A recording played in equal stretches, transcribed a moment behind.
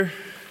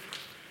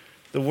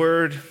The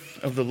word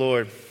of the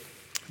Lord.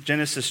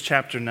 Genesis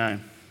chapter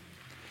 9.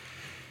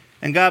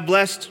 And God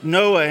blessed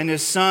Noah and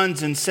his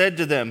sons and said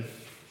to them,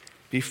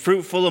 "Be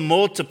fruitful and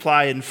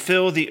multiply and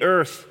fill the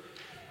earth.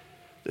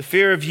 The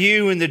fear of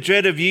you and the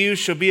dread of you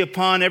shall be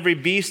upon every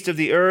beast of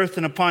the earth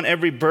and upon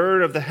every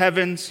bird of the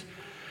heavens,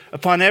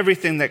 upon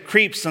everything that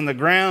creeps on the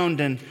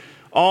ground and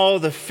all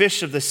the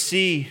fish of the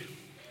sea.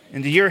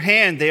 Into your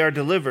hand they are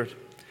delivered.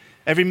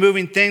 Every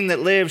moving thing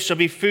that lives shall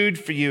be food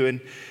for you, and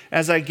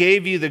as I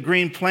gave you the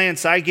green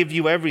plants, I give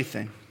you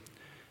everything.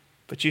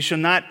 But you shall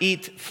not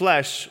eat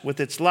flesh with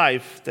its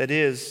life, that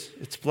is,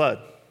 its blood.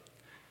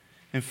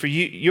 And for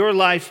you, your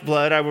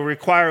lifeblood I will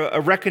require a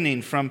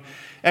reckoning. From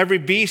every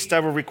beast I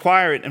will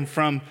require it, and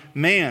from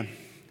man.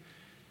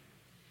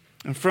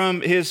 And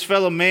from his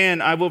fellow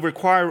man I will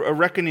require a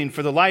reckoning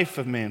for the life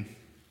of man.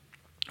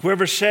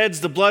 Whoever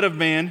sheds the blood of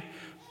man,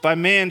 by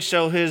man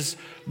shall his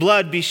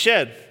blood be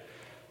shed.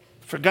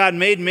 For God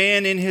made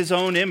man in his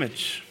own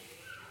image.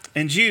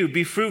 And you,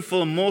 be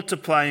fruitful and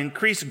multiply,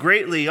 increase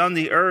greatly on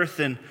the earth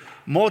and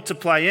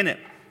multiply in it."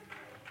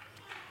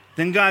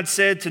 Then God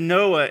said to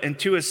Noah and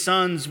to his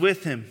sons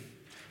with him,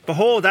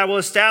 "Behold, I will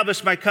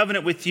establish my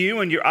covenant with you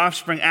and your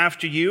offspring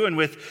after you, and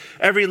with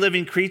every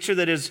living creature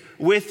that is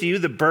with you,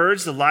 the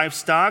birds, the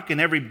livestock,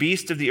 and every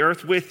beast of the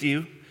earth with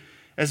you,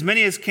 as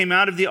many as came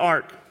out of the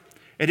ark.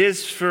 It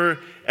is for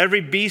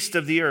every beast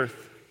of the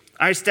earth.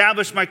 I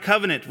establish my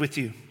covenant with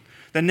you,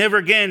 that never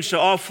again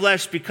shall all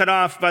flesh be cut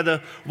off by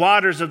the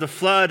waters of the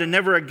flood, and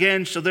never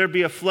again shall there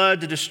be a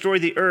flood to destroy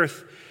the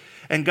earth."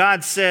 And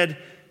God said,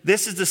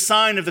 "This is the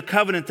sign of the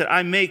covenant that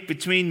I make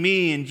between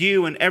me and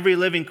you and every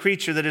living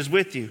creature that is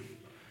with you.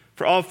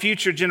 For all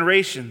future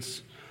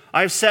generations,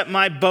 I have set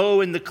my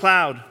bow in the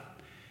cloud,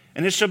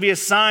 and it shall be a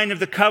sign of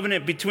the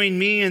covenant between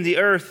me and the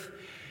earth.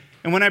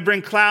 And when I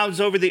bring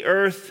clouds over the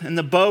earth, and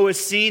the bow is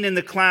seen in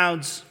the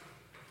clouds,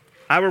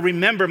 I will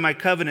remember my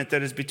covenant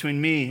that is between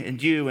me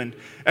and you and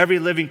every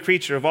living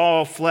creature of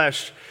all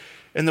flesh.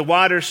 And the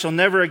waters shall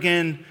never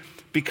again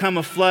become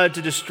a flood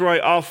to destroy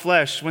all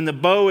flesh. When the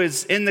bow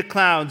is in the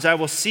clouds, I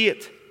will see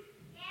it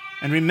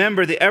and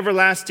remember the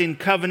everlasting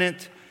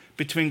covenant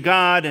between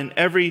God and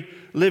every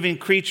living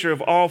creature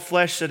of all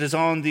flesh that is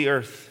on the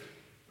earth."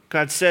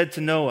 God said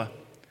to Noah,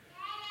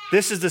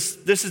 This is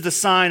the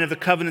sign of the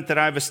covenant that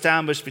I have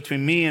established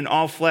between me and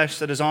all flesh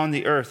that is on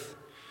the earth."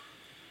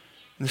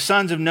 The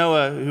sons of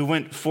Noah who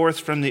went forth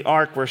from the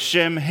ark were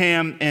Shem,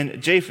 Ham,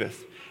 and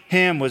Japheth.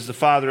 Ham was the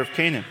father of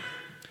Canaan.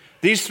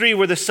 These three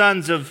were the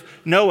sons of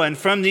Noah, and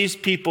from these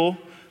people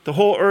the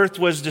whole earth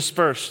was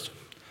dispersed.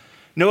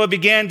 Noah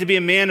began to be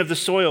a man of the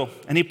soil,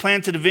 and he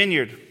planted a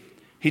vineyard.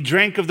 He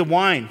drank of the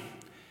wine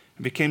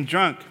and became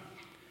drunk,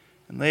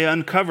 and lay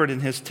uncovered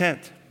in his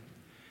tent.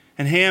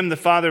 And Ham, the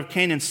father of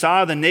Canaan,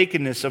 saw the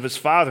nakedness of his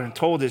father and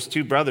told his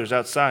two brothers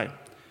outside.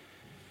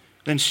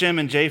 Then Shem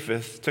and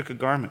Japheth took a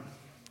garment,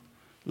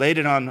 laid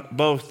it on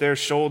both their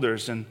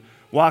shoulders, and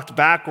walked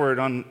backward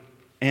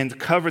and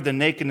covered the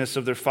nakedness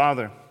of their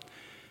father.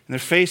 And their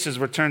faces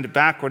were turned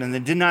backward, and they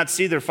did not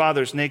see their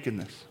father's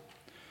nakedness.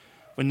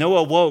 When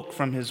Noah woke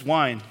from his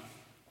wine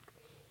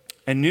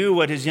and knew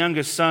what his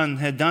youngest son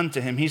had done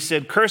to him, he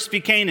said, "Cursed be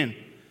Canaan.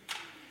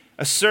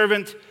 A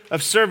servant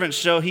of servants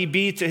shall he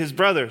be to his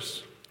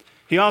brothers."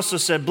 He also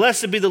said,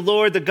 "Blessed be the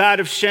Lord, the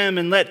God of Shem,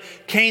 and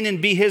let Canaan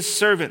be his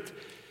servant.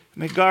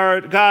 May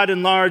God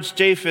enlarge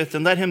Japheth,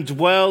 and let him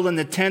dwell in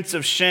the tents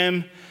of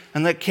Shem,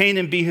 and let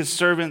Canaan be his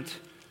servant."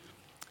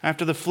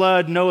 After the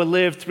flood, Noah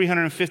lived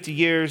 350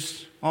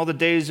 years. All the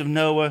days of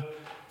Noah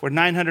were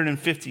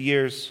 950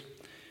 years,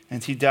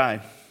 and he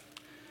died.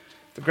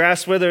 The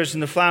grass withers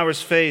and the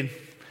flowers fade,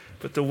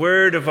 but the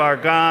word of our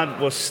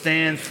God will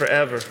stand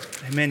forever.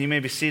 Amen. You may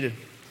be seated.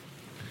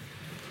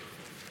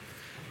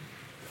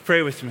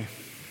 Pray with me.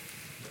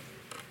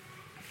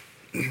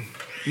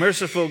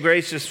 Merciful,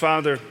 gracious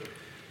Father,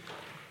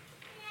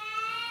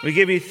 we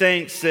give you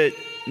thanks that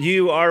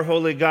you, our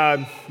holy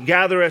God,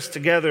 gather us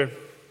together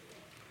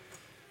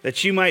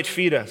that you might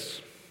feed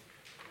us,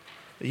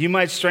 that you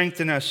might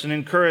strengthen us and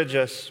encourage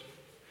us.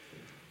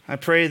 I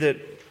pray that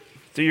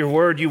through your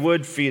word you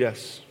would feed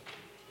us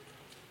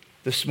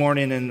this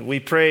morning, and we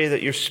pray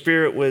that your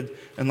Spirit would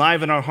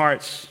enliven our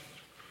hearts,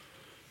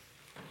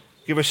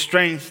 give us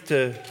strength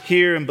to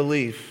hear and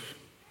believe.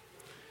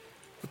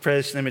 We pray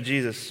this in the name of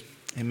Jesus.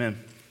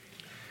 Amen.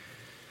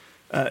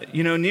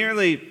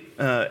 Nearly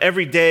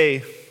every day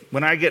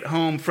when I get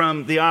home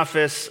from the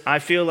office, I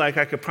feel like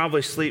I could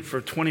probably sleep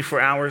for 24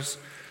 hours.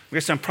 I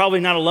guess I'm probably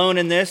not alone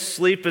in this.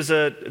 Sleep is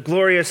a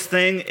glorious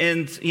thing.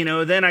 And,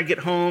 then I get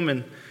home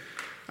and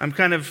I'm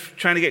kind of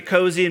trying to get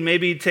cozy and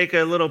maybe take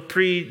a little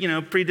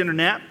pre-dinner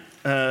nap.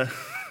 And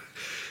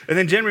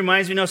then Jen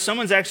reminds me,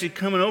 someone's actually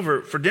coming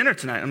over for dinner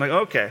tonight. I'm like,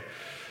 okay.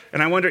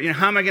 And I wonder,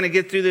 how am I going to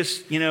get through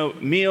this,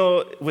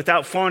 meal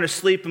without falling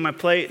asleep in my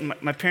plate? And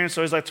my parents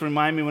always like to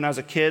remind me when I was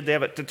a kid, they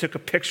took a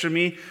picture of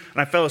me,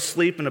 and I fell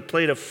asleep in a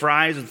plate of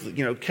fries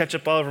with,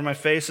 ketchup all over my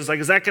face. It's like,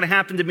 is that going to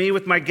happen to me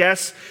with my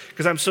guests?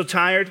 Because I'm so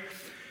tired.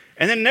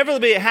 And then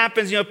inevitably it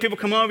happens, people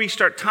come over, you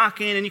start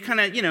talking, and you kind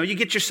of, you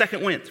get your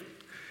second wind.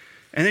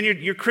 And then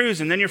you're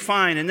cruising, then you're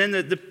fine. And then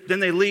then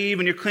they leave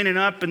and you're cleaning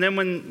up. And then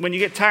when you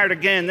get tired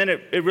again, then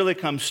it really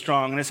comes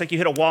strong. And it's like you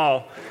hit a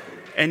wall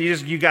and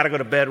you got to go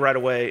to bed right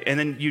away. And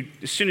then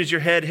as soon as your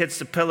head hits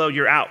the pillow,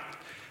 you're out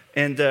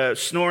and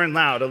snoring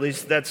loud. At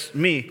least that's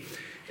me.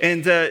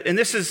 And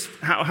this is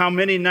how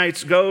many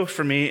nights go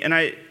for me. And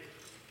I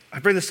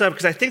bring this up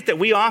because I think that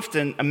we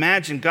often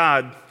imagine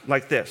God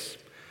like this.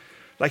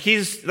 Like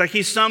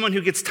he's someone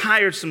who gets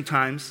tired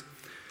sometimes.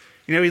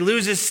 He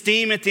loses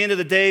steam at the end of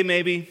the day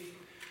maybe.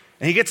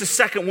 And he gets a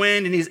second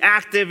wind and he's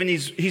active and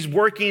he's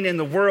working in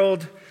the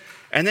world.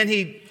 And then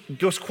he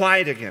goes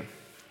quiet again.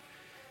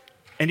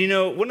 And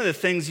one of the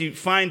things you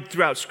find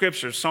throughout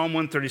Scripture, Psalm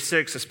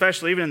 136,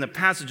 especially even in the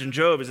passage in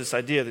Job, is this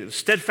idea that the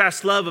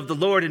steadfast love of the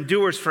Lord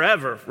endures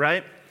forever,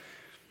 right?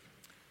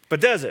 But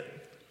does it?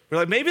 We're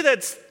like, maybe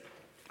that's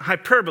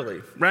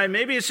hyperbole, right?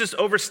 Maybe it's just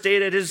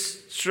overstated.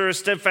 His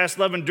steadfast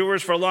love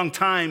endures for a long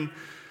time,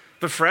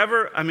 but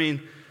forever? I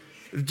mean,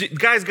 the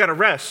guy's got to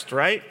rest,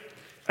 right?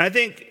 And I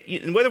think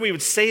whether we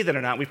would say that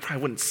or not, we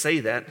probably wouldn't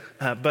say that,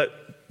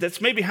 but that's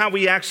maybe how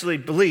we actually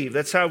believe.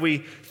 That's how we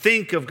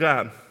think of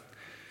God.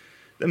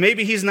 That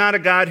maybe he's not a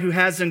God who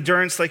has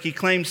endurance like he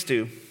claims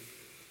to.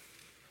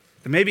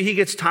 That maybe he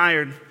gets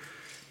tired.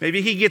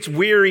 Maybe he gets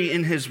weary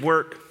in his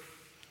work.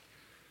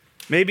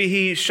 Maybe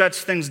he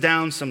shuts things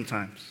down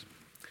sometimes.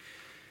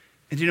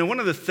 And one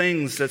of the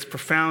things that's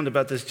profound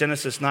about this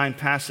Genesis 9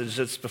 passage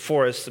that's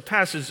before us, the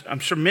passage I'm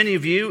sure many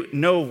of you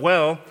know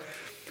well,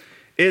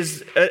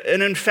 is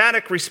an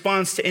emphatic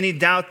response to any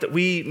doubt that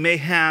we may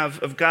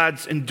have of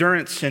God's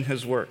endurance in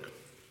his work.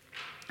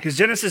 Because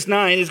Genesis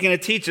 9 is going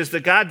to teach us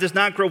that God does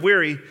not grow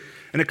weary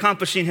in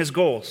accomplishing his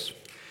goals.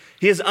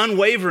 He is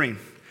unwavering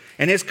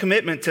in his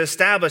commitment to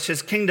establish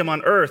his kingdom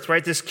on earth,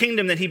 right? This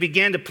kingdom that he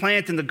began to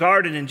plant in the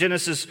garden in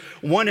Genesis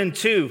 1 and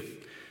 2.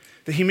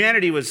 The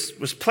humanity was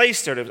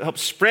placed there to help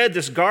spread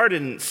this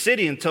garden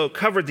city until it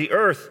covered the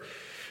earth.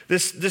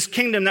 This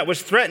kingdom that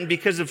was threatened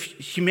because of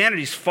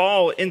humanity's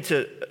fall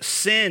into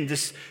sin.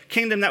 This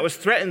kingdom that was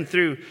threatened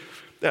through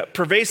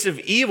pervasive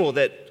evil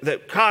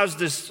that caused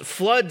this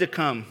flood to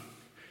come.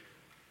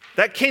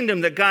 That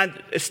kingdom that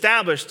God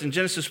established in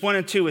Genesis 1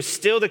 and 2 is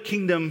still the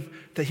kingdom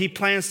that he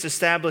plans to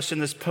establish in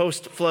this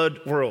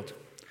post-flood world.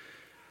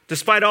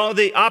 Despite all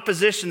the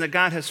opposition that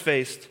God has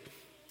faced,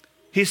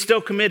 he's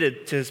still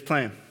committed to his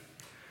plan.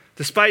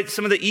 Despite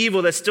some of the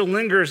evil that still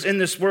lingers in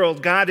this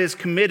world, God is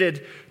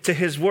committed to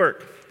his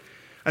work.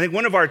 I think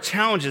one of our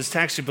challenges to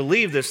actually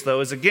believe this,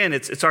 though, is, again,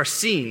 it's our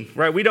seeing,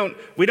 right? We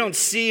don't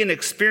see and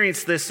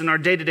experience this in our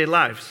day-to-day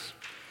lives.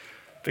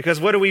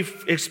 Because what do we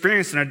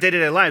experience in our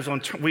day-to-day lives?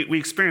 We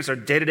experience our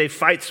day-to-day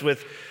fights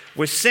with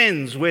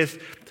sins, with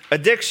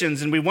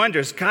addictions, and we wonder,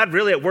 is God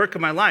really at work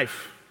in my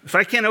life? If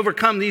I can't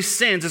overcome these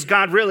sins, is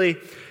God really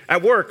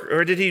at work?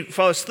 Or did he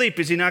fall asleep?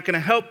 Is he not going to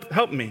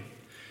help me?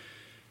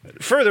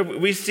 Further,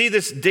 we see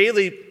this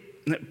daily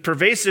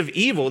pervasive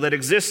evil that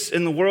exists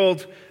in the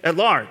world at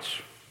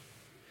large.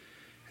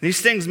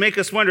 These things make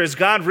us wonder, is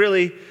God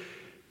really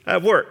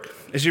at work?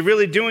 Is he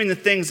really doing the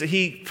things that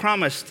he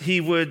promised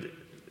he would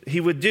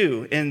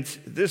do? And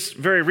this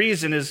very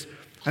reason is,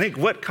 I think,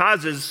 what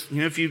causes,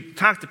 if you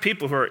talk to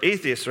people who are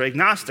atheists or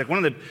agnostic,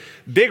 one of the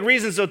big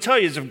reasons they'll tell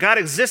you is if God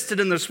existed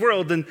in this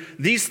world, then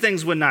these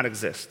things would not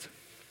exist.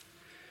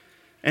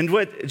 And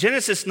what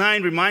Genesis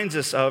 9 reminds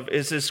us of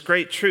is this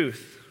great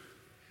truth,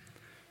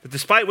 that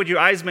despite what your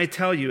eyes may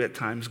tell you at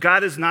times,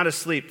 God is not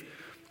asleep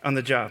on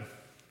the job.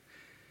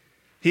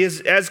 He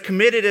is as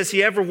committed as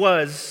he ever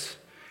was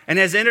and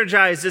as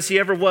energized as he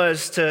ever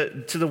was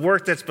to the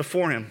work that's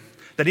before him.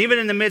 That even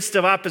in the midst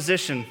of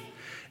opposition,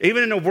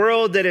 even in a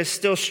world that is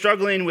still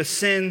struggling with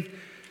sin,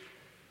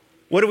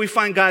 what do we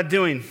find God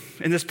doing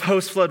in this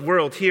post-flood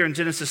world here in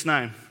Genesis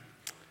 9?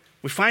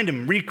 We find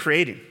him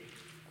recreating,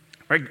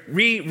 right?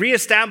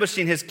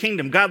 Reestablishing his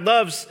kingdom. God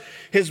loves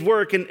his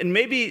work. And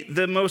maybe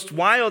the most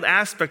wild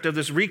aspect of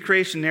this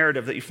recreation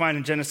narrative that you find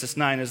in Genesis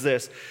 9 is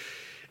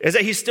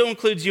that he still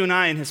includes you and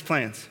I in his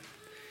plans.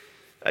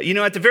 At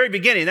the very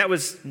beginning, that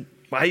was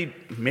why he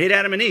made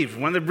Adam and Eve.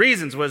 One of the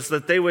reasons was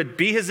that they would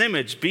be his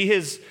image, be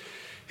his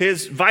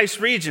vice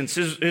regents,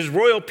 his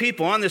royal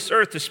people on this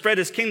earth to spread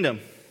his kingdom.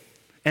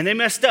 And they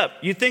messed up.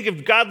 You think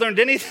if God learned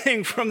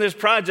anything from this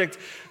project,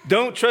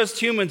 don't trust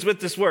humans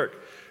with this work.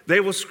 They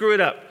will screw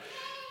it up.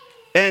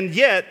 And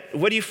yet,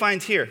 what do you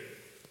find here?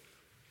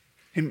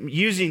 Him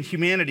using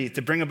humanity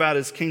to bring about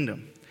his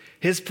kingdom.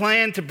 His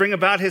plan to bring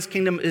about his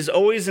kingdom has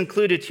always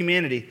included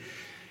humanity.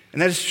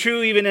 And that is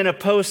true even in a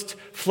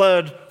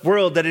post-flood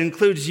world that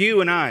includes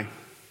you and I.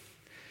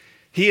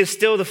 He is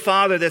still the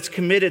Father that's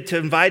committed to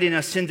inviting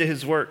us into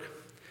his work.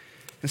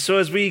 And so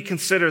as we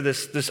consider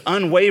this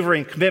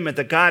unwavering commitment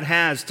that God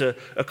has to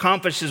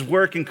accomplish his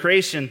work in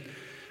creation,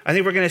 I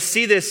think we're going to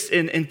see this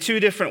in two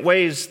different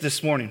ways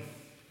this morning.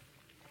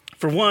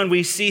 For one,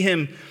 we see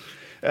him,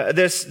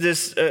 this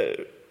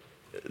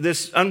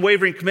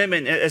unwavering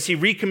commitment as he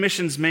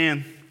recommissions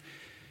man.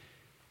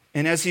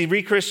 And as he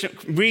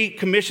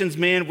recommissions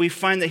man, we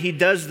find that he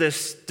does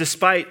this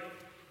despite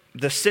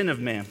the sin of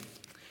man.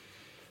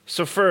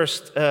 So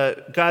first,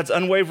 God's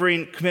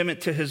unwavering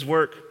commitment to his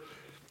work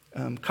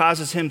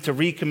causes him to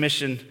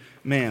recommission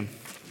man.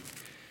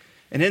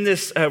 And in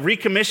this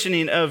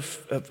recommissioning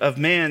of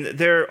man,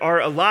 there are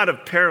a lot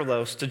of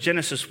parallels to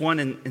Genesis 1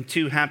 and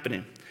 2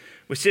 happening.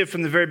 We see it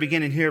from the very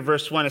beginning here,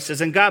 verse 1. It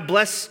says, "And God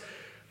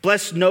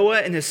blessed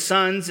Noah and his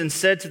sons and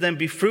said to them,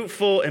 'Be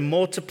fruitful and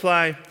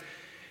multiply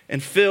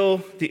and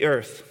fill the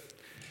earth.'"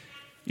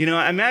 You know,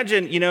 I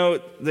imagine,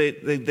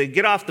 they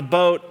get off the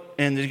boat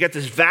and you get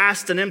this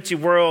vast and empty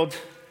world,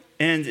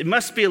 and it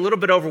must be a little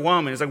bit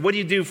overwhelming. It's like, what do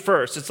you do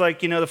first? It's like,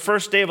 the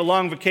first day of a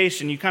long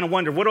vacation, you kind of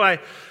wonder, what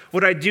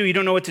do I do? You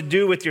don't know what to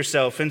do with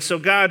yourself. And so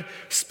God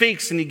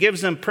speaks and he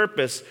gives them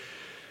purpose.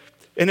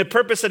 And the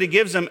purpose that he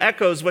gives them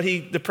echoes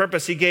the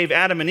purpose he gave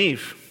Adam and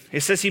Eve.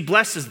 He says he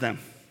blesses them,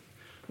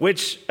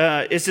 which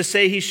is to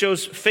say he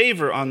shows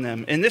favor on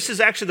them. And this is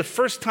actually the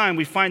first time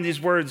we find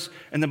these words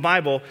in the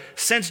Bible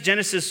since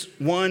Genesis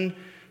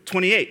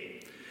 1:28.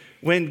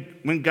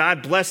 When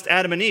God blessed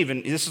Adam and Eve,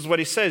 and this is what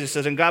he says. He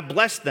says, "And God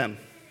blessed them.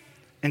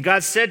 And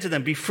God said to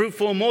them, 'Be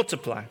fruitful and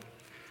multiply.'"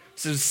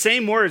 So the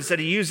same words that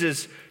he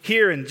uses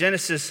here in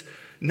Genesis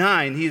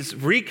 9. He's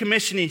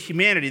recommissioning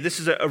humanity. This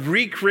is a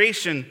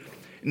recreation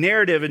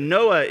narrative, and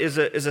Noah is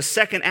a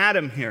second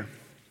Adam here.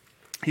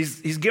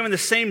 He's given the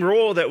same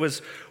role that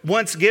was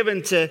once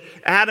given to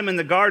Adam in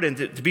the garden,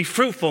 to be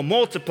fruitful,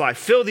 multiply,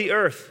 fill the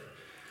earth.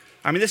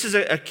 I mean, this is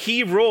a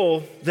key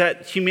role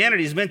that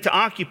humanity is meant to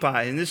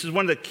occupy, and this is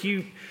one of the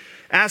key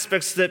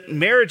aspects that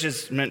marriage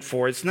is meant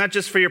for. It's not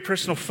just for your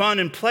personal fun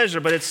and pleasure,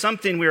 but it's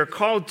something we are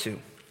called to.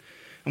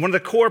 And one of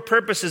the core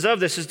purposes of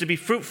this is to be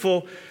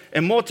fruitful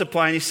and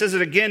multiply. And he says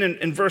it again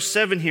in verse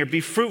 7 here, "Be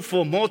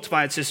fruitful,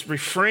 multiply." It's this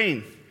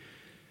refrain.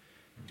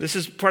 This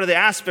is part of the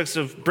aspects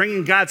of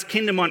bringing God's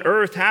kingdom on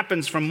earth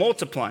happens from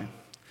multiplying.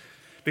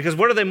 Because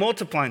what are they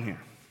multiplying here?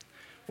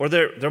 Or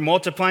they're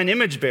multiplying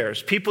image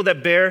bearers, people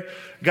that bear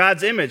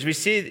God's image. We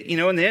see,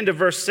 in the end of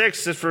verse 6,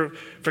 it says,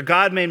 for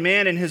God made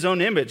man in his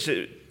own image.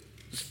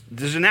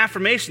 There's an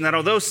affirmation that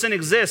although sin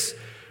exists,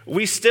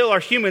 we still are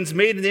humans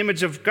made in the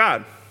image of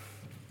God.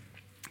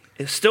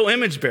 It's still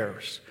image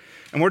bearers.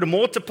 And we're to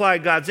multiply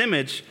God's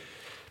image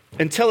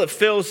until it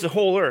fills the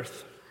whole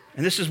earth.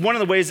 And this is one of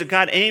the ways that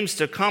God aims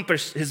to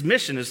accomplish his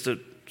mission, is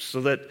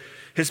so that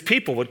his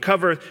people would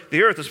cover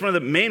the earth. It's one of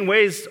the main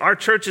ways our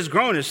church has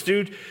grown, is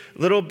through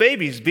little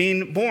babies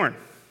being born.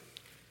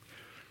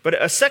 But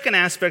a second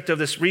aspect of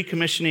this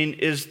recommissioning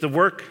is the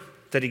work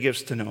that he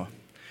gives to Noah.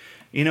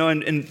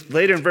 And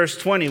later in verse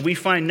 20, we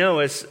find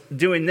Noah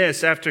doing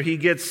this after he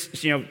gets,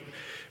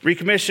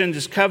 recommissioned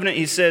his covenant.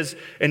 He says,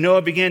 "And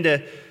Noah began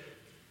to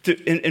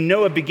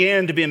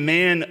be a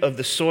man of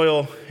the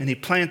soil, and he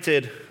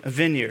planted a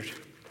vineyard."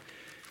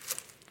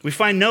 We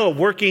find Noah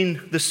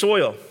working the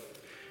soil.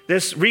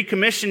 This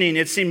recommissioning,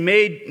 it seemed,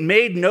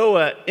 made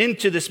Noah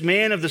into this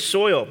man of the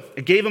soil.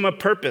 It gave him a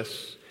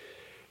purpose.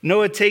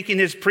 Noah taking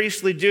his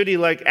priestly duty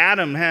like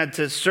Adam had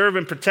to serve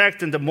and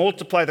protect and to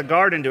multiply the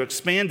garden, to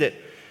expand it.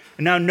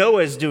 And now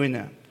Noah is doing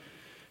that.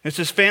 It's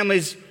his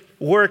family's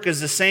work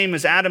is the same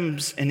as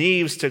Adam's and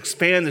Eve's, to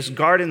expand this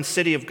garden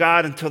city of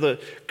God until the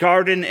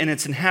garden and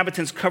its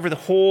inhabitants cover the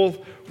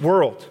whole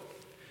world.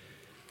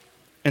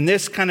 And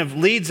this kind of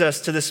leads us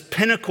to this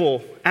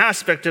pinnacle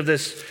aspect of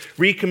this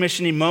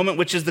recommissioning moment,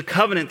 which is the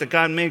covenant that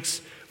God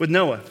makes with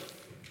Noah.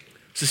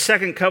 It's the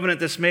second covenant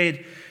that's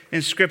made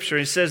in Scripture.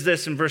 He says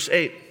this in verse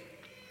 8.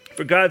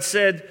 Then God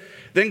said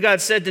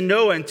to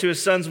Noah and to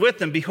his sons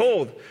with him,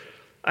 "Behold,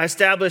 I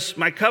establish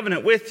my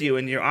covenant with you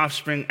and your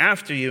offspring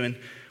after you, and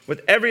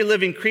with every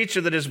living creature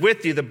that is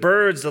with you, the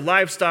birds, the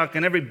livestock,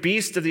 and every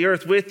beast of the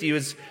earth with you,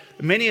 as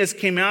many as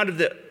came out of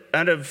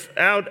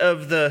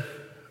the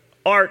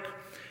ark.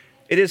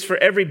 It is for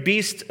every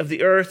beast of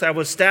the earth I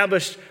will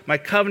establish my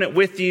covenant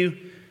with you.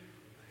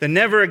 Then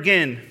never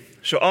again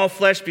shall all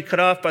flesh be cut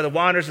off by the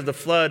waters of the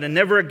flood, and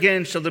never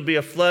again shall there be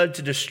a flood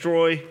to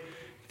destroy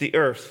the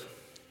earth."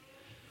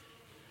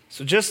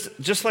 So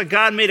just like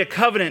God made a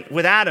covenant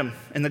with Adam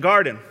in the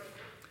garden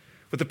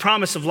with the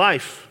promise of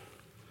life,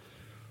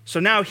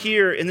 so now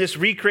here in this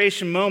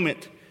recreation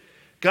moment,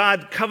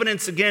 God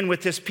covenants again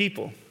with his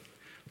people.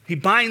 He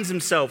binds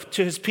himself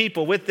to his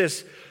people with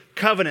this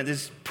covenant,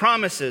 his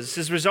promises.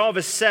 His resolve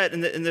is set,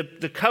 and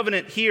the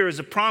covenant here is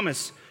a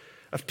promise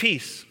of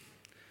peace.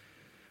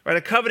 Right?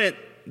 A covenant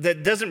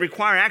that doesn't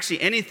require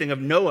actually anything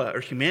of Noah or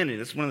humanity.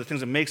 That's one of the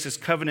things that makes this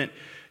covenant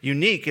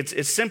unique.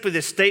 It's simply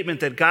this statement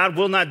that God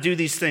will not do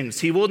these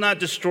things. He will not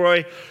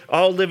destroy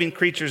all living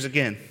creatures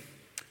again.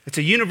 It's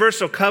a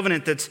universal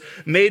covenant that's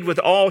made with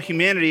all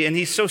humanity, and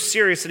he's so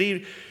serious that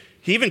he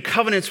even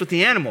covenants with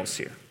the animals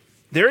here.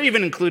 They're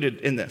even included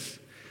in this.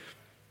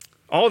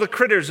 All the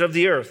critters of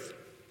the earth.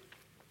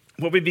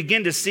 What we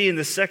begin to see in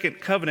the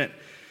second covenant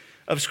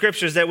of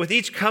Scripture is that with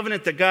each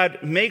covenant that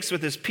God makes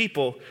with his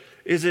people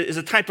is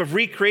a type of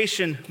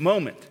recreation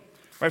moment.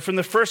 Right, from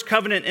the first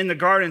covenant in the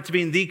garden to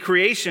being the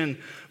creation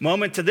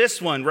moment to this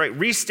one, right?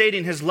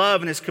 Restating his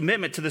love and his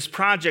commitment to this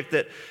project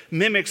that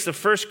mimics the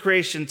first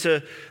creation,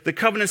 to the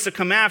covenants that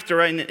come after,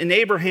 right? And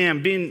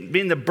Abraham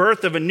being the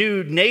birth of a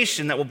new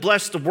nation that will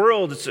bless the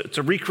world. It's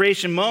a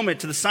recreation moment,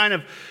 to the sign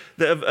of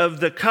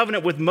the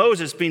covenant with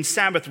Moses being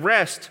Sabbath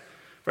rest,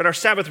 right? Our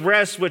Sabbath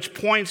rest, which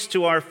points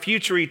to our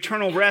future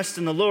eternal rest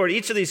in the Lord.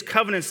 Each of these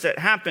covenants that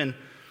happen,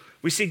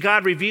 we see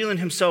God revealing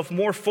himself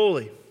more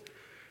fully,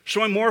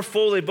 showing more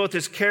fully both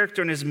his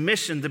character and his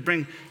mission to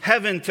bring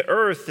heaven to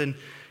earth. And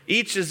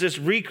each is this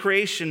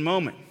recreation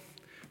moment,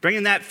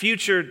 bringing that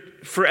future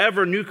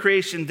forever new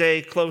creation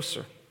day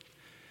closer.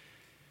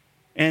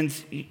 And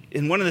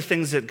one of the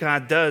things that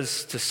God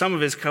does to some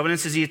of his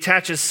covenants is he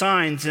attaches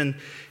signs. And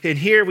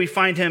here we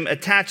find him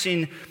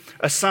attaching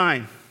a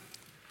sign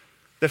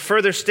that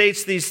further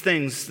states these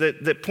things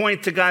that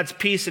point to God's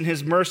peace and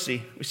his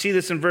mercy. We see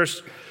this in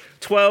verse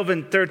 12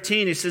 and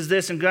 13, he says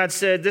this, and God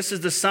said, "This is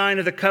the sign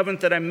of the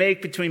covenant that I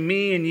make between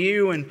me and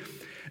you and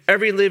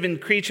every living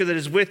creature that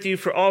is with you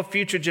for all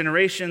future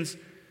generations,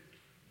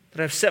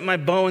 that I've set my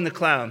bow in the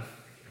cloud,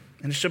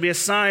 and it shall be a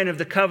sign of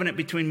the covenant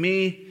between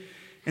me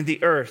and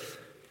the earth."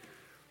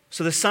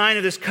 So the sign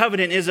of this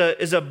covenant is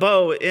a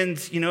bow, and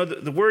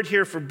the word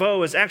here for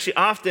bow is actually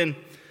often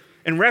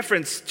in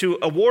reference to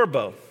a war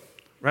bow,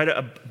 right?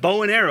 A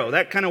bow and arrow,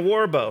 that kind of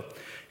war bow.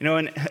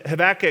 In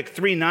Habakkuk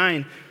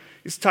 3:9,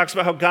 it talks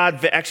about how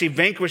God actually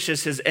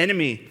vanquishes his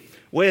enemy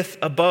with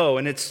a bow,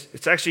 and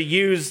it's actually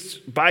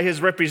used by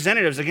his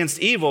representatives against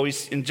evil.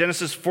 In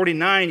Genesis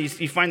 49,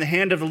 you find the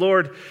hand of the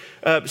Lord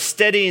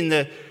steadying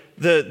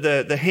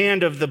the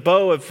hand of the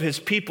bow of his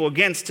people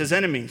against his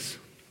enemies.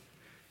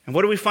 And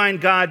what do we find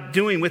God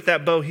doing with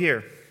that bow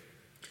here?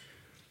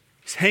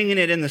 He's hanging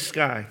it in the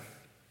sky.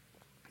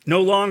 No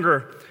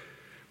longer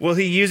will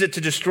he use it to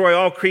destroy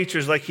all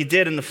creatures like he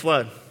did in the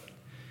flood.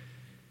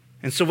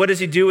 And so what does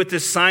he do with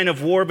this sign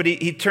of war? But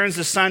he turns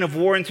the sign of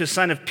war into a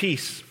sign of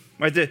peace.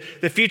 Right?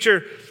 The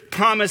future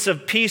promise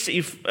of peace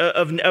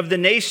of the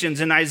nations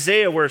in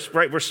Isaiah, where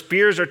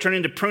spears are turning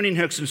into pruning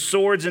hooks and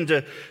swords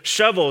into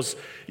shovels.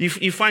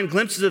 You find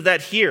glimpses of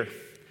that here.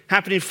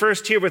 Happening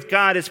first here with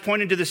God. It's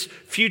pointing to this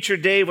future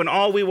day when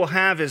all we will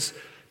have is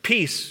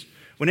peace.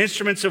 When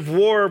instruments of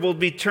war will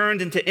be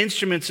turned into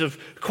instruments of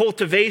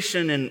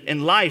cultivation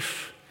and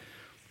life.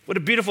 What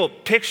a beautiful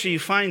picture you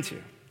find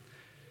here.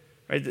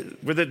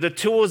 Right? Where the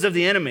tools of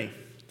the enemy,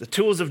 the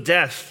tools of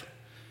death,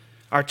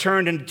 are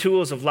turned into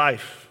tools of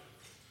life.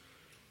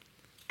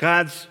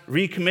 God's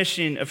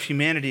recommissioning of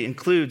humanity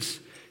includes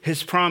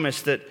his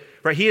promise that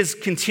he is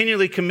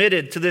continually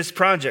committed to this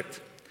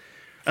project.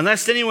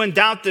 Unless anyone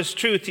doubt this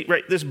truth,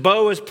 this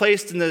bow is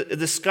placed in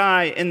the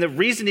sky, and the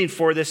reasoning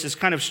for this is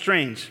kind of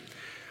strange.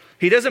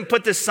 He doesn't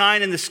put this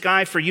sign in the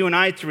sky for you and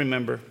I to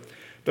remember.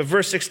 But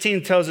verse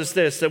 16 tells us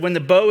this, that when the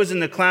bow is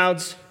in the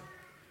clouds,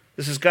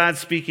 this is God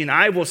speaking,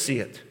 I will see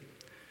it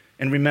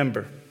and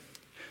remember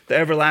the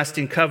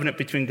everlasting covenant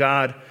between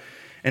God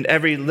and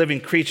every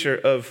living creature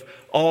of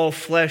all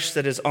flesh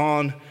that is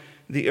on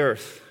the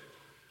earth.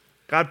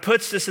 God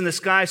puts this in the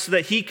sky so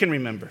that he can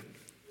remember.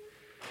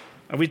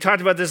 And we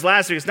talked about this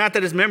last week. It's not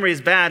that his memory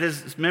is bad.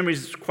 His memory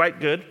is quite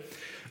good.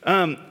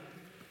 But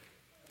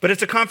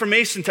it's a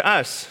confirmation to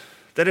us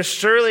that is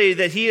surely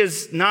that he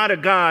is not a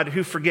God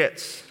who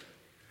forgets.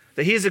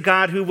 That he is a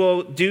God who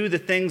will do the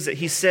things that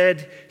he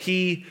said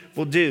he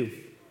will do.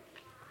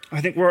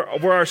 I think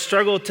where our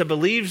struggle to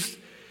believe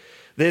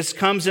this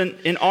comes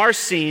in our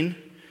sin,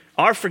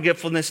 our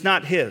forgetfulness,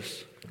 not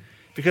his.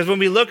 Because when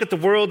we look at the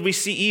world, we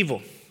see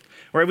evil.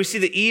 Right? We see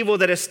the evil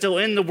that is still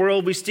in the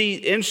world. We see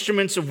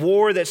instruments of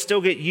war that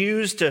still get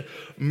used to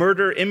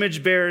murder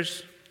image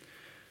bearers.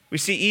 We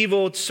see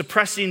evil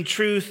suppressing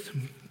truth.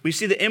 We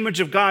see the image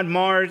of God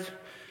marred.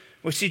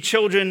 We see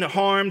children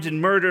harmed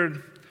and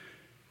murdered.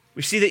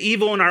 We see the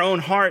evil in our own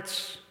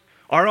hearts,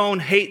 our own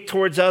hate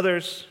towards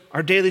others,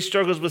 our daily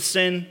struggles with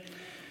sin.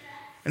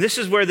 And this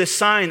is where this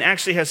sign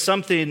actually has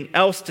something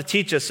else to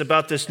teach us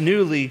about this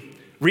newly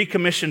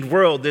recommissioned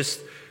world. This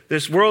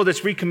world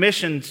that's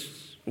recommissioned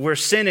where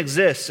sin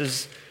exists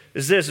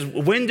is this.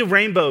 When do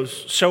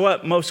rainbows show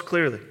up most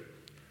clearly?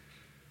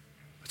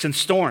 It's in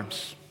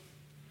storms.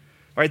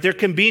 Right? There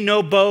can be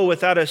no bow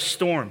without a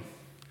storm.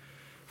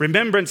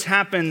 Remembrance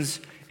happens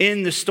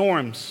in the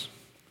storms.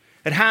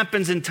 It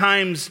happens in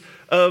times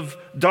of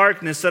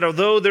darkness, that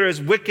although there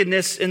is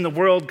wickedness in the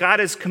world, God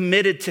is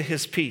committed to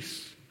his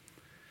peace.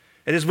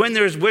 It is when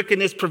there is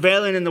wickedness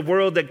prevailing in the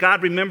world that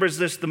God remembers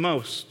this the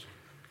most.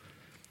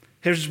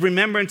 His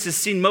remembrance is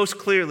seen most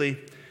clearly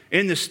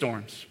in the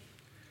storms.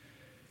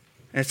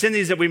 And it's in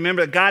these that we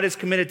remember that God is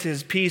committed to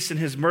his peace and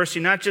his mercy,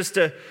 not just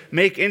to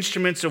make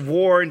instruments of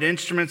war into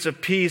instruments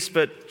of peace,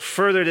 but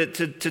further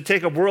to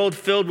take a world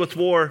filled with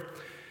war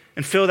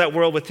and fill that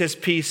world with his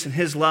peace and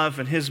his love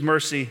and his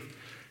mercy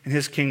and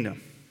his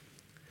kingdom.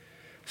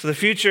 So the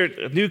future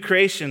of new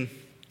creation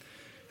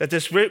that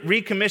this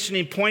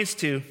recommissioning points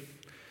to,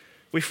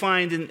 we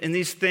find in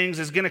these things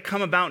is going to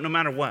come about no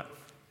matter what.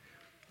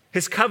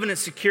 His covenant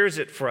secures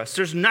it for us.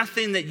 There's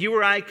nothing that you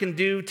or I can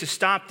do to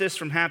stop this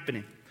from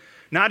happening.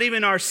 Not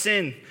even our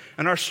sin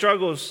and our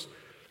struggles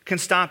can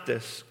stop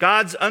this.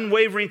 God's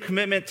unwavering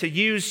commitment to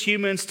use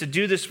humans to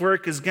do this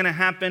work is going to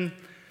happen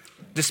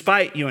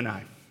despite you and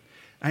I.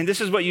 And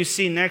this is what you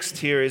see next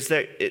here, is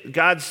that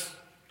God's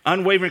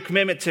unwavering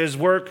commitment to his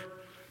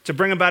work to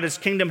bring about his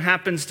kingdom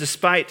happens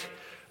despite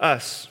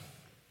us.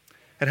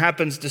 It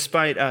happens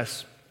despite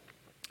us.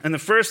 And the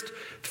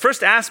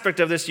first aspect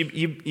of this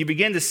you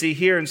begin to see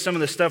here in some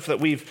of the stuff that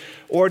we've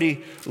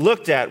already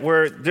looked at,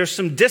 where there's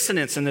some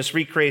dissonance in this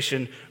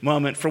recreation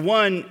moment. For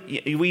one,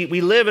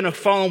 we live in a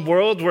fallen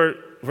world where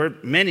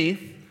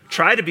many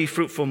try to be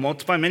fruitful,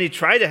 multiply, many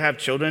try to have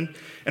children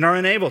and are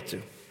unable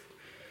to.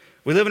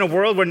 We live in a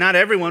world where not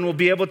everyone will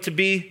be able to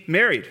be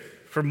married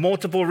for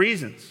multiple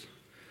reasons.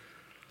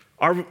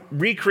 Our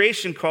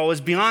recreation call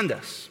is beyond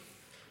us.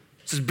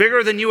 This is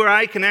bigger than you or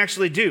I can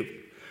actually do.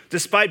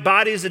 Despite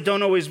bodies that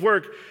don't always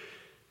work,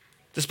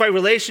 despite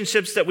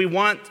relationships that we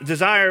want,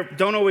 desire,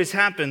 don't always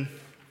happen,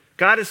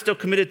 God is still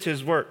committed to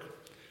his work.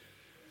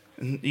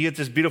 And you get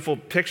this beautiful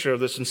picture of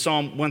this in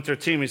Psalm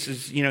 113. He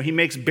says, he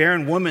makes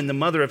barren woman the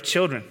mother of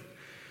children.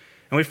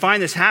 And we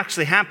find this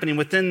actually happening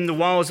within the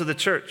walls of the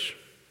church.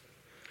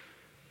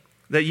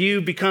 That you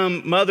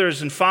become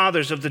mothers and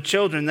fathers of the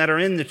children that are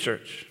in the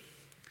church.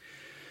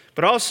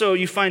 But also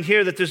you find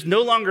here that there's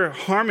no longer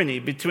harmony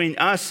between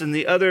us and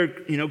the other,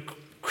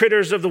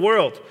 critters of the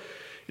world.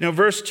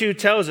 Verse 2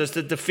 tells us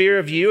that the fear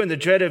of you and the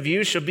dread of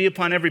you shall be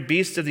upon every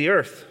beast of the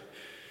earth,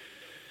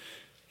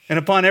 and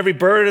upon every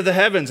bird of the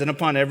heavens, and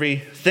upon every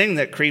thing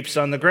that creeps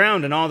on the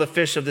ground, and all the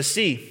fish of the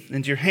sea.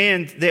 Into your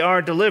hand they are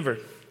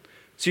delivered.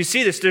 So you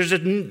see this,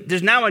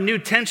 there's now a new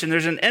tension.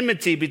 There's an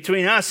enmity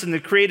between us and the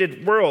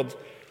created world.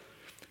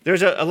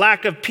 There's a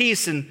lack of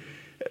peace, and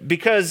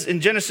because in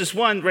Genesis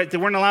 1, right, they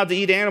weren't allowed to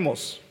eat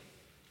animals.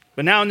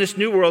 But now in this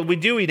new world, we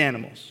do eat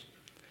animals.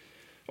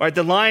 Right,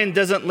 the lion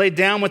doesn't lay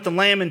down with the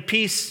lamb in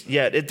peace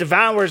yet. It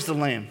devours the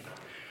lamb.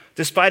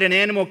 Despite an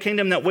animal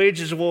kingdom that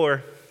wages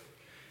war,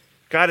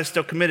 God is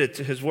still committed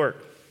to his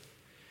work.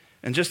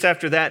 And just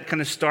after that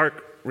kind of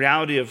stark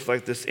reality of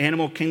like this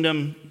animal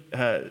kingdom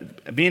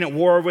being at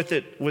war with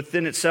it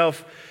within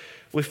itself,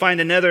 we find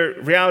another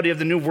reality of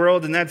the new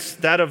world, and that's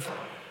that of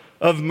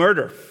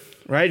murder.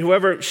 Right?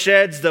 Whoever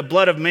sheds the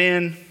blood of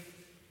man,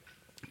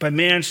 by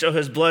man shall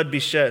his blood be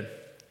shed.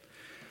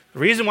 The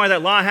reason why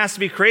that law has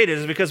to be created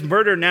is because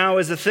murder now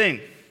is a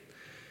thing.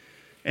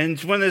 And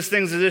one of those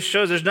things that this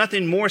shows, there's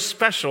nothing more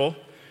special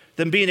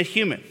than being a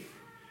human.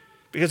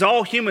 Because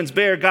all humans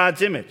bear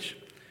God's image.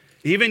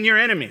 Even your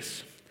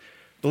enemies,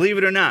 believe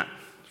it or not.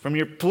 From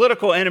your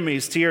political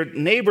enemies to your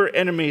neighbor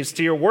enemies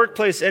to your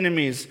workplace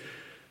enemies,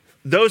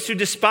 those who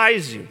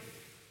despise you.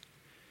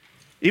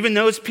 Even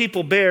those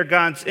people bear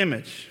God's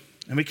image.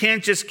 And we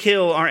can't just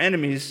kill our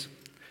enemies,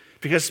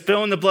 because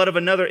spilling the blood of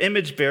another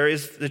image bearer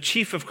is the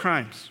chief of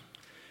crimes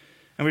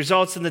and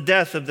results in the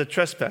death of the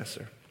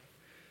trespasser.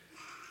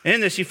 In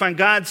this, you find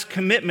God's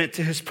commitment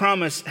to his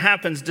promise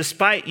happens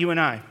despite you and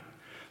I.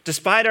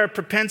 Despite our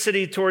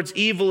propensity towards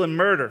evil and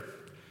murder,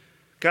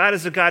 God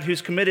is a God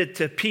who's committed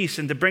to peace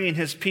and to bringing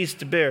his peace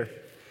to bear.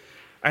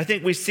 I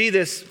think we see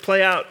this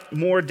play out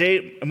more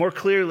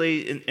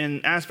clearly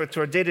in aspect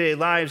to our day-to-day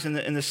lives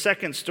in the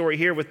second story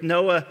here with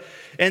Noah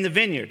and the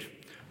vineyard.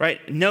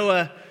 Right?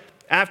 Noah,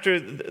 after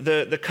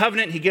the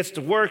covenant, he gets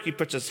to work. He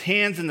puts his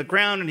hands in the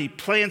ground and he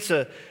plants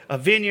a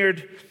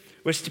vineyard,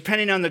 which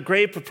depending on the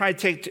grape would probably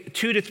take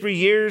 2 to 3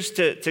 years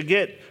to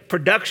get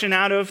production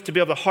out of, to be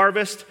able to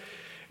harvest.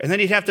 And then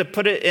he'd have to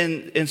put it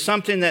in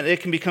something that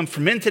it can become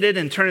fermented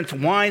and turn into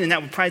wine, and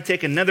that would probably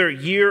take another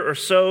year or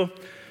so.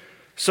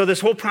 So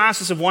this whole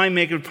process of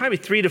winemaking would probably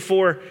be 3 to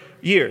 4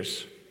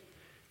 years.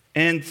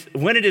 And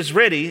when it is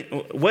ready,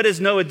 what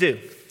does Noah do?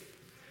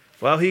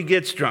 Well, he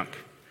gets drunk.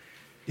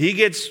 He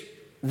gets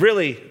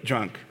really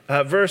drunk.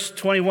 Verse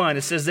 21,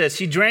 it says this: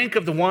 he drank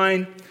of the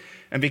wine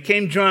and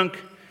became drunk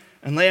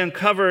and lay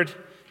uncovered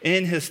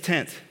in his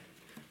tent.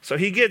 So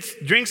he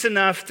drinks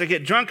enough to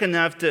get drunk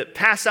enough to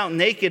pass out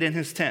naked in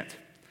his tent.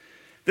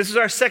 This is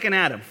our second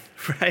Adam,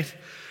 right?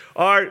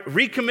 Our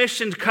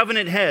recommissioned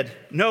covenant head,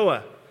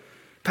 Noah,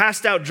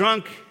 passed out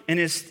drunk and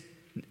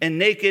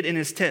naked in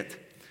his tent.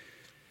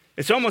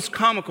 It's almost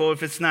comical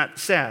if it's not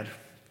sad.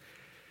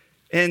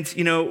 And,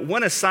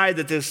 one aside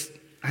that this,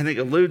 I think,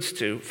 alludes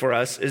to for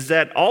us is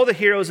that all the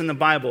heroes in the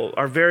Bible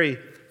are very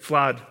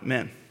flawed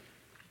men.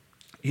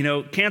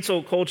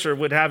 Cancel culture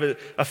would have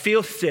a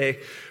field day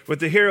with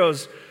the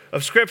heroes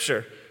of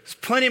Scripture. There's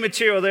plenty of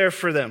material there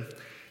for them.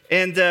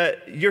 And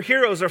your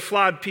heroes are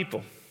flawed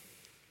people.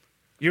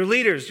 Your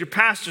leaders, your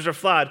pastors are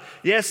flawed.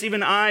 Yes,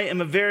 even I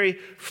am a very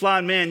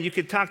flawed man. You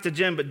could talk to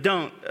Jim, but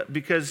don't,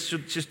 because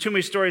there's just too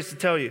many stories to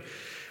tell you.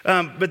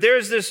 But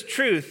there's this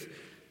truth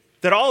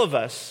that all of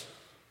us,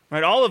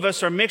 right, all of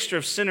us are a mixture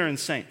of sinner and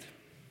saint.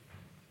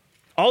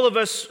 All of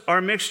us are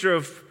a mixture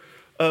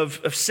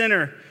of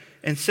sinner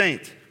and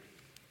saint.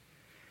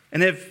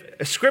 And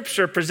if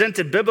Scripture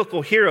presented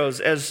biblical heroes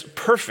as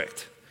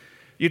perfect,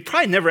 you'd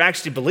probably never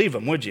actually believe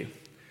them, would you?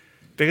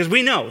 Because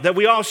we know that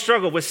we all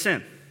struggle with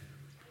sin.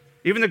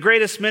 Even the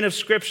greatest men of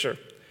Scripture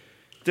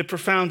did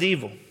profound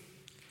evil.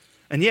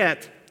 And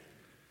yet,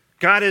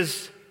 God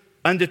is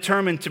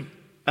undeterred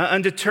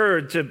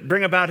to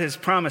bring about his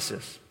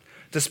promises.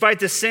 Despite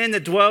the sin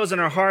that dwells in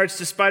our hearts,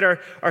 despite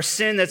our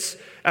sin that's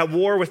at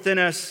war within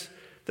us,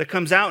 that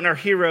comes out in our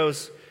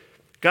heroes,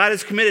 God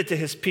is committed to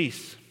his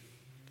peace.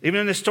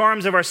 Even in the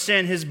storms of our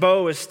sin, his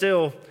bow is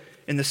still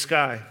in the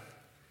sky.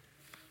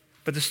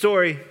 But the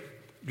story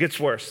gets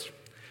worse.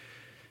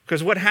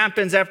 Because what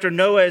happens after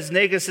Noah is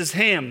naked is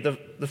Ham,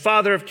 the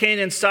father of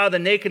Canaan, saw the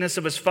nakedness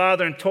of his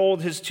father and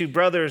told his two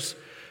brothers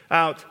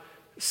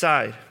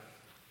outside.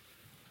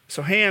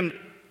 So Ham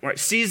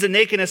sees the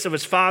nakedness of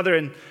his father,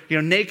 and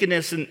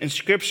nakedness in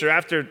Scripture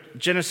after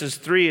Genesis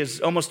 3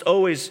 is almost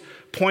always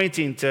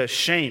pointing to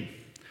shame.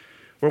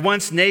 Where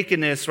once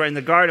nakedness in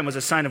the garden was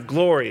a sign of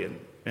glory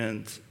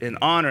and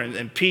honor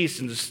and peace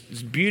and this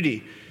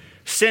beauty,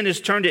 sin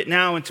has turned it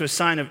now into a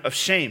sign of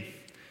shame.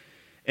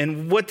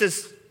 And what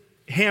does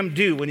Ham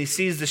do when he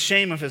sees the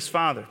shame of his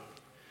father?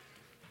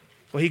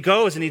 Well, he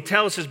goes and he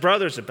tells his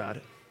brothers about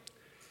it.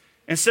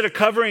 Instead of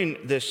covering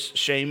this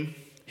shame,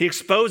 he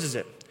exposes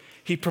it.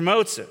 He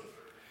promotes it.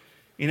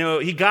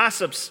 He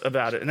gossips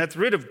about it. And at the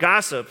root of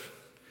gossip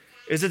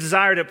is a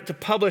desire to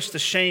publish the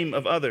shame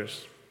of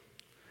others.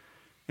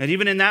 And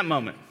even in that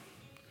moment,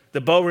 the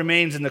bow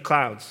remains in the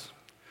clouds.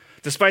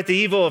 Despite the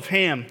evil of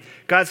Ham,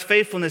 God's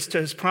faithfulness to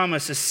his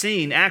promise is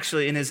seen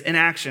actually in his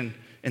inaction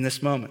in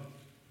this moment.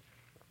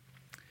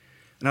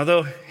 And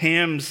although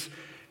Ham's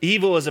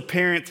evil is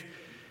apparent,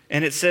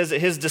 and it says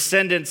that his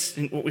descendants,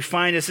 and what we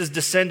find is his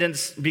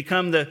descendants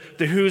become the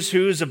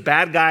who's of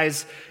bad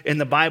guys in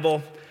the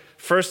Bible.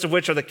 First of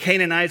which are the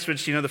Canaanites,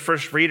 which, the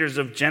first readers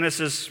of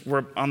Genesis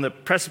were on the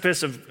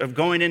precipice of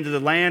going into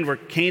the land where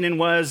Canaan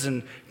was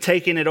and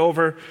taking it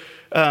over.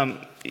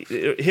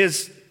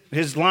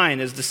 His line,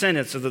 his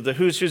descendants of the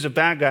who's of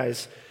bad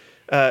guys,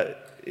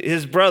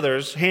 his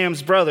brothers,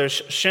 Ham's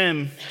brothers,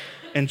 Shem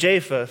and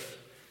Japheth,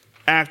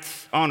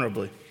 act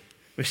honorably.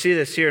 We see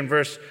this here in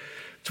verse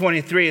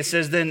 23. It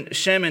says, "Then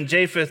Shem and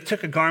Japheth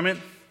took a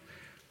garment,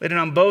 laid it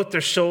on both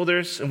their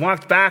shoulders, and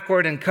walked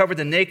backward and covered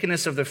the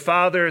nakedness of their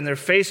father, and their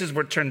faces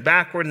were turned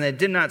backward, and they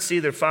did not see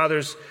their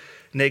father's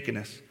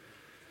nakedness."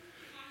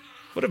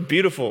 What a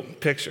beautiful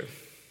picture.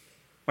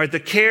 The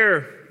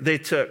care they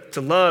took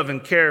to love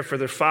and care for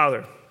their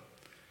father,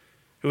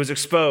 who was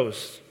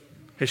exposed.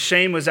 His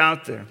shame was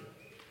out there.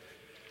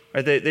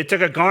 They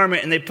took a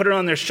garment and they put it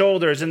on their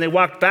shoulders, and they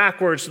walked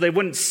backwards so they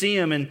wouldn't see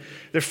him, and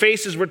their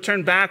faces were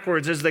turned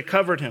backwards as they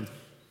covered him.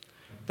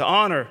 The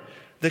honor,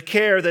 the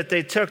care that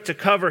they took to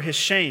cover his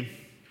shame,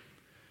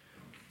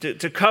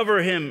 to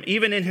cover him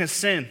even in his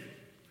sin.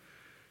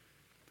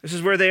 This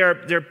is where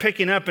they're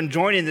picking up and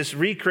joining this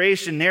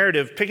recreation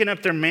narrative, picking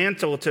up their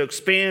mantle to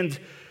expand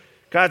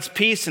God's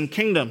peace and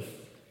kingdom.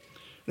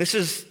 This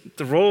is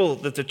the role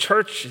that the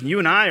church and you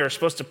and I are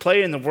supposed to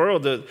play in the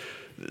world,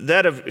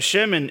 that of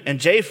Shem and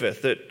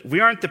Japheth, that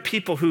we aren't the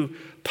people who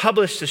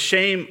publish the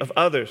shame of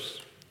others.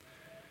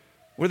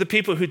 We're the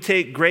people who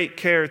take great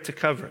care to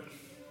cover it.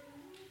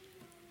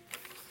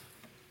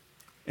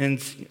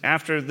 And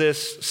after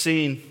this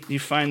scene, you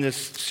find this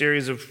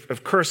series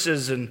of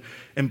curses and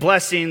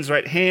blessings,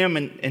 right? Ham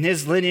and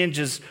his lineage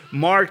is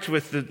marked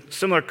with the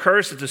similar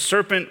curse that the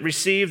serpent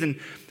received,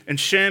 and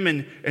Shem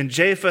and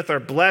Japheth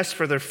are blessed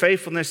for their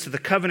faithfulness to the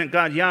covenant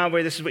God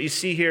Yahweh. This is what you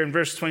see here in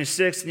verse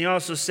 26. And he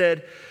also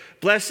said,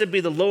 "Blessed be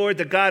the Lord,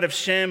 the God of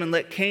Shem, and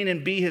let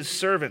Canaan be his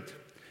servant."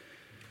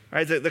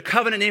 Right? The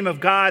covenant name of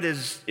God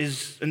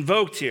is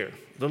invoked here,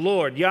 the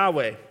Lord,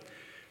 Yahweh.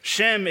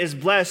 Shem is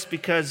blessed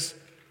because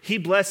he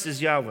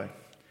blesses Yahweh.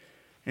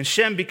 And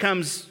Shem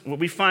becomes, what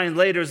we find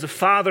later, is the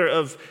father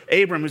of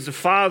Abram, who's the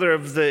father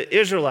of the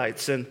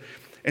Israelites. And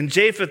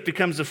Japheth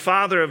becomes the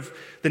father of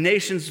the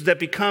nations that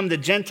become the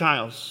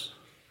Gentiles.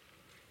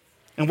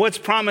 And what's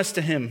promised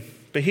to him?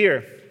 But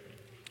here,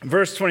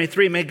 verse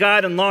 23, "May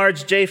God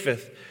enlarge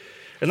Japheth,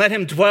 and let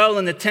him dwell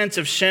in the tents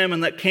of Shem,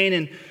 and let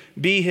Canaan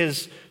be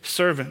his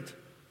servant."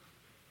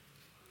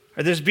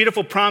 There's a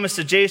beautiful promise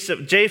to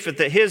Japheth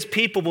that his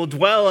people will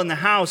dwell in the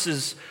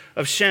houses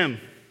of Shem.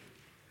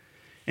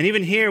 And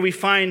even here we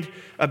find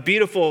a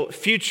beautiful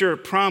future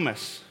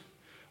promise,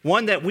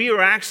 one that we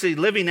are actually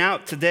living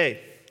out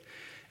today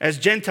as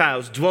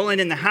Gentiles dwelling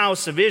in the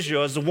house of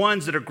Israel, as the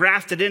ones that are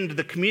grafted into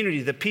the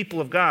community, the people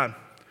of God.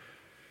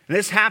 And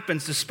this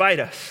happens despite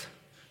us,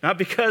 not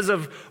because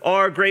of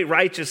our great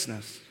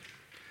righteousness.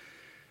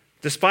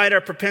 Despite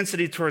our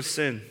propensity towards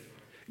sin,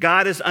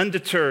 God is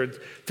undeterred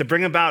to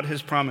bring about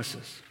his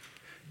promises.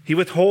 He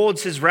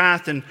withholds his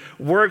wrath and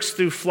works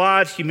through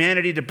flawed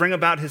humanity to bring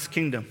about his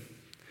kingdom.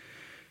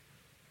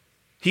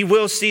 He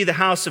will see the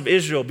house of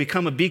Israel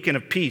become a beacon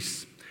of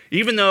peace.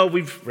 Even though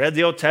we've read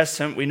the Old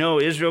Testament, we know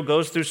Israel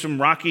goes through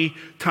some rocky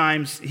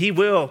times, he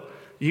will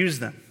use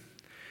them.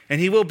 And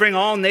he will bring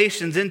all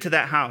nations into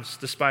that house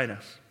despite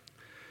us.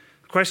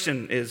 The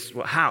question is,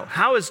 well, how?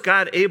 How is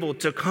God able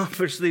to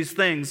accomplish these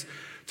things,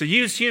 to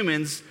use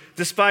humans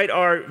despite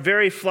our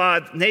very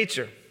flawed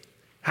nature?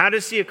 How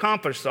does he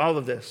accomplish all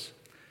of this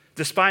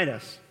despite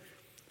us?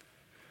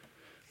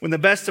 When the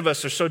best of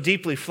us are so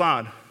deeply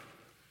flawed,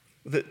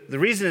 The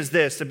reason is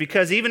this, that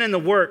because even in the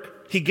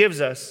work he gives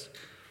us,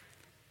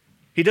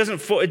 it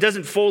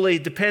doesn't fully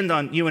depend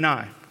on you and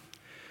I,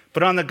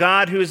 but on the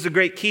God who is the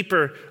great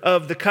keeper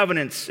of the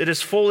covenants. It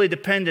is fully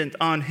dependent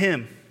on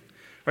him,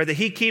 right? That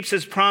he keeps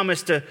his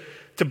promise to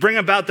bring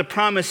about the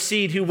promised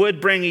seed who would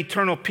bring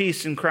eternal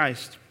peace in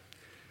Christ,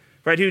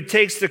 right? Who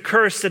takes the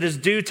curse that is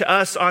due to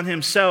us on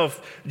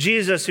himself.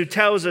 Jesus, who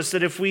tells us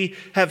that if we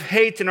have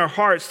hate in our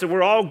hearts, that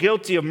we're all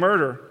guilty of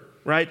murder,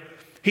 right?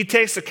 He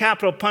takes the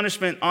capital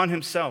punishment on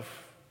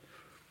himself.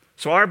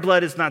 So our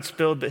blood is not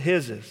spilled, but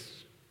his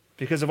is,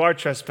 because of our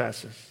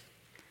trespasses.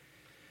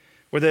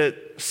 Where the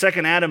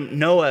second Adam,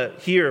 Noah,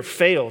 here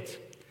failed,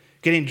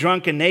 getting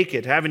drunk and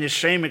naked, having his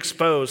shame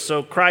exposed.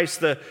 So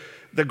Christ, the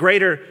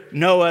greater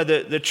Noah,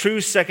 the true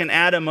second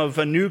Adam of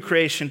a new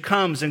creation,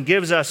 comes and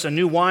gives us a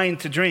new wine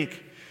to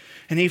drink.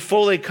 And he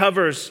fully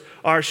covers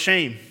our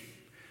shame,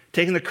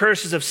 taking the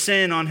curses of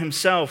sin on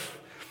himself.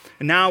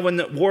 And now when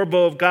the war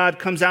bow of God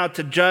comes out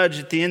to judge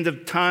at the end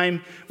of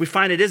time, we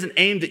find it isn't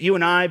aimed at you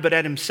and I, but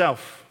at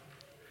himself.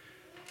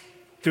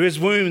 Through his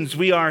wounds,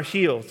 we are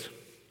healed.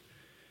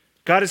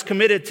 God is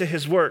committed to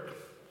his work,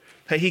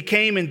 that he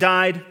came and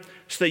died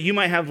so that you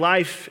might have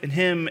life in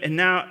him. And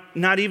now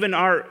not even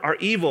our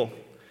evil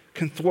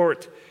can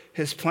thwart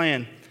his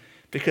plan,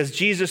 because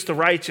Jesus the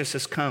righteous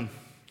has come.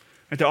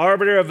 The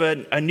arbiter of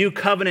a new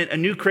covenant, a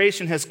new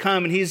creation has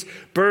come, and he's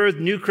birthed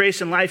new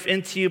creation life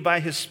into you by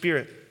his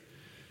Spirit.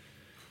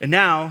 And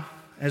now,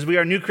 as we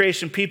are new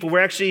creation people,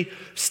 we're actually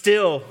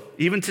still,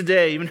 even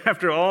today, even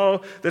after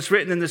all that's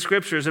written in the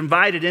scriptures,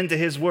 invited into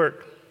his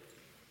work.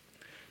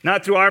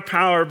 Not through our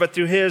power, but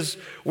through his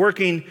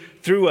working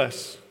through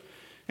us.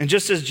 And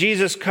just as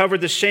Jesus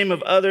covered the shame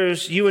of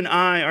others, you and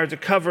I are to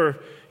cover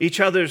each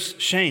other's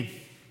shame.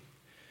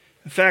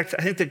 In fact,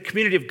 I think the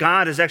community of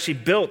God is actually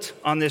built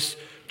on this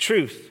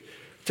truth,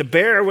 to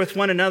bear with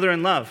one another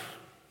in love.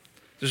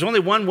 There's only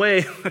one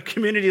way a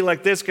community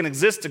like this can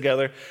exist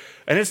together,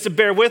 and it's to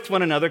bear with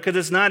one another, because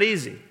it's not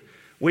easy.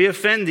 We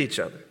offend each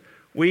other.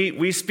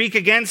 We speak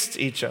against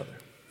each other.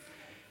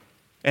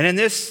 And in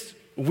this,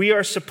 we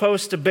are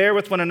supposed to bear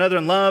with one another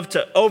in love,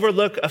 to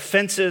overlook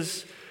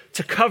offenses,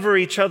 to cover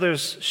each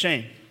other's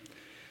shame.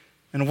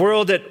 In a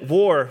world at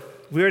war,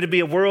 we are to be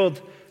a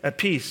world at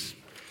peace.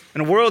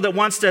 In a world that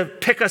wants to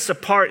pick us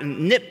apart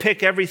and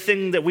nitpick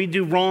everything that we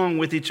do wrong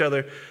with each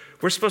other,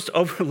 we're supposed to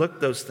overlook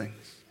those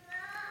things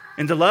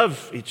and to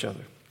love each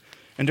other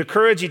and to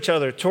encourage each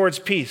other towards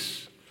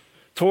peace,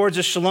 towards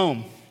a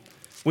shalom.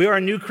 We are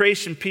a new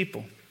creation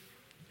people.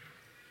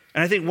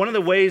 And I think one of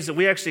the ways that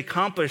we actually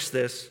accomplish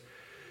this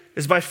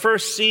is by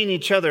first seeing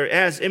each other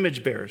as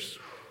image bearers.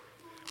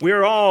 We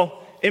are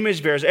all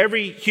image bearers.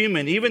 Every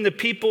human, even the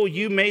people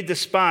you may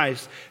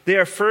despise, they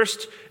are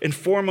first and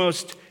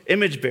foremost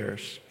image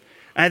bearers.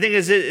 And I think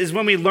is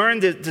when we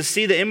learn to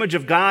see the image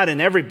of God in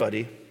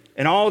everybody,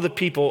 and all the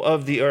people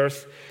of the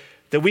earth,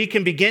 that we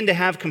can begin to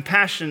have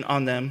compassion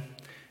on them,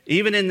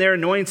 even in their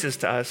annoyances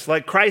to us,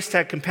 like Christ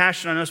had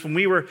compassion on us when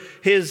we were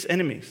his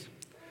enemies.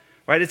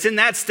 Right? It's in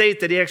that state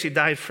that he actually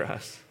died for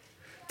us,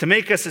 to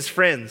make us his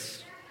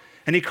friends.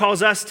 And he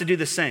calls us to do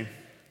the same,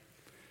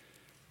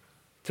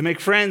 to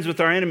make friends with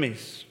our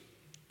enemies.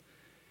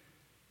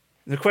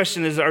 The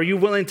question is, are you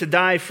willing to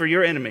die for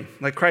your enemy,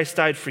 like Christ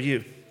died for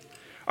you?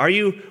 Are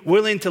you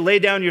willing to lay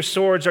down your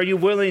swords? Are you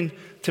willing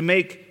to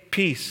make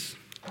peace?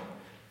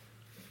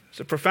 It's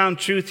a profound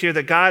truth here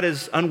that God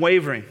is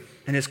unwavering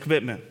in his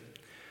commitment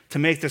to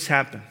make this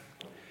happen.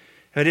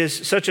 It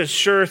is such a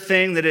sure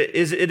thing that it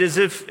is as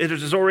if it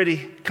has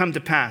already come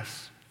to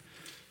pass.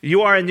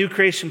 You are a new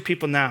creation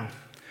people now,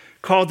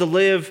 called to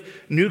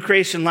live new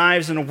creation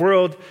lives in a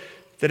world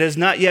that has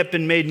not yet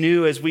been made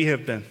new as we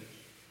have been.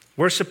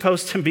 We're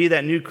supposed to be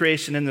that new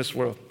creation in this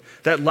world,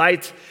 that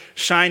light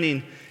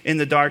shining in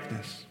the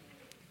darkness.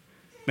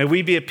 May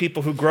we be a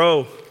people who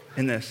grow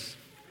in this.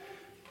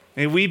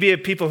 May we be a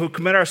people who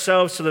commit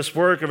ourselves to this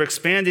work of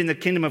expanding the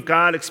kingdom of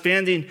God,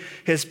 expanding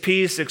his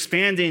peace,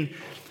 expanding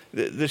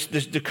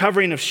the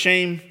covering of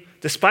shame,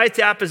 despite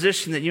the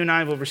opposition that you and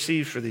I will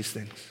receive for these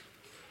things.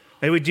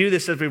 May we do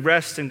this as we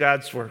rest in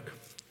God's work.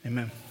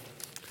 Amen.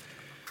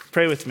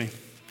 Pray with me.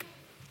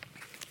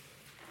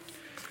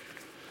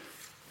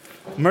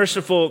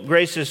 Merciful,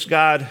 gracious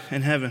God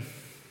in heaven,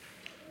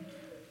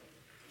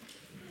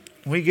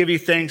 we give you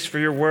thanks for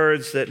your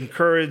words that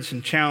encourage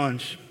and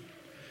challenge.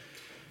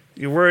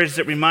 Your words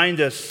that remind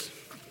us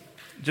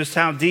just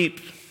how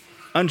deep,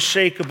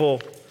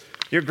 unshakable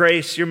your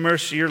grace, your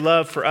mercy, your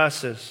love for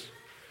us is.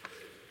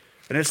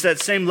 And it's that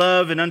same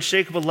love and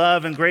unshakable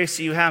love and grace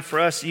that you have for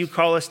us that you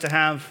call us to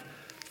have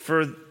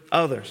for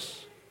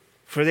others,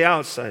 for the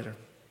outsider,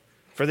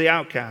 for the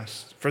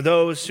outcast, for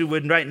those who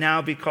would right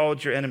now be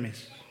called your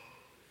enemies.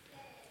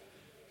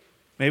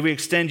 May we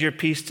extend your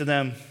peace to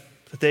them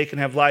that they can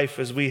have life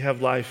as we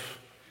have life.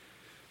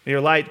 May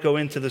your light go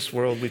into this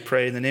world, we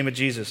pray. In the name of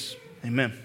Jesus, amen.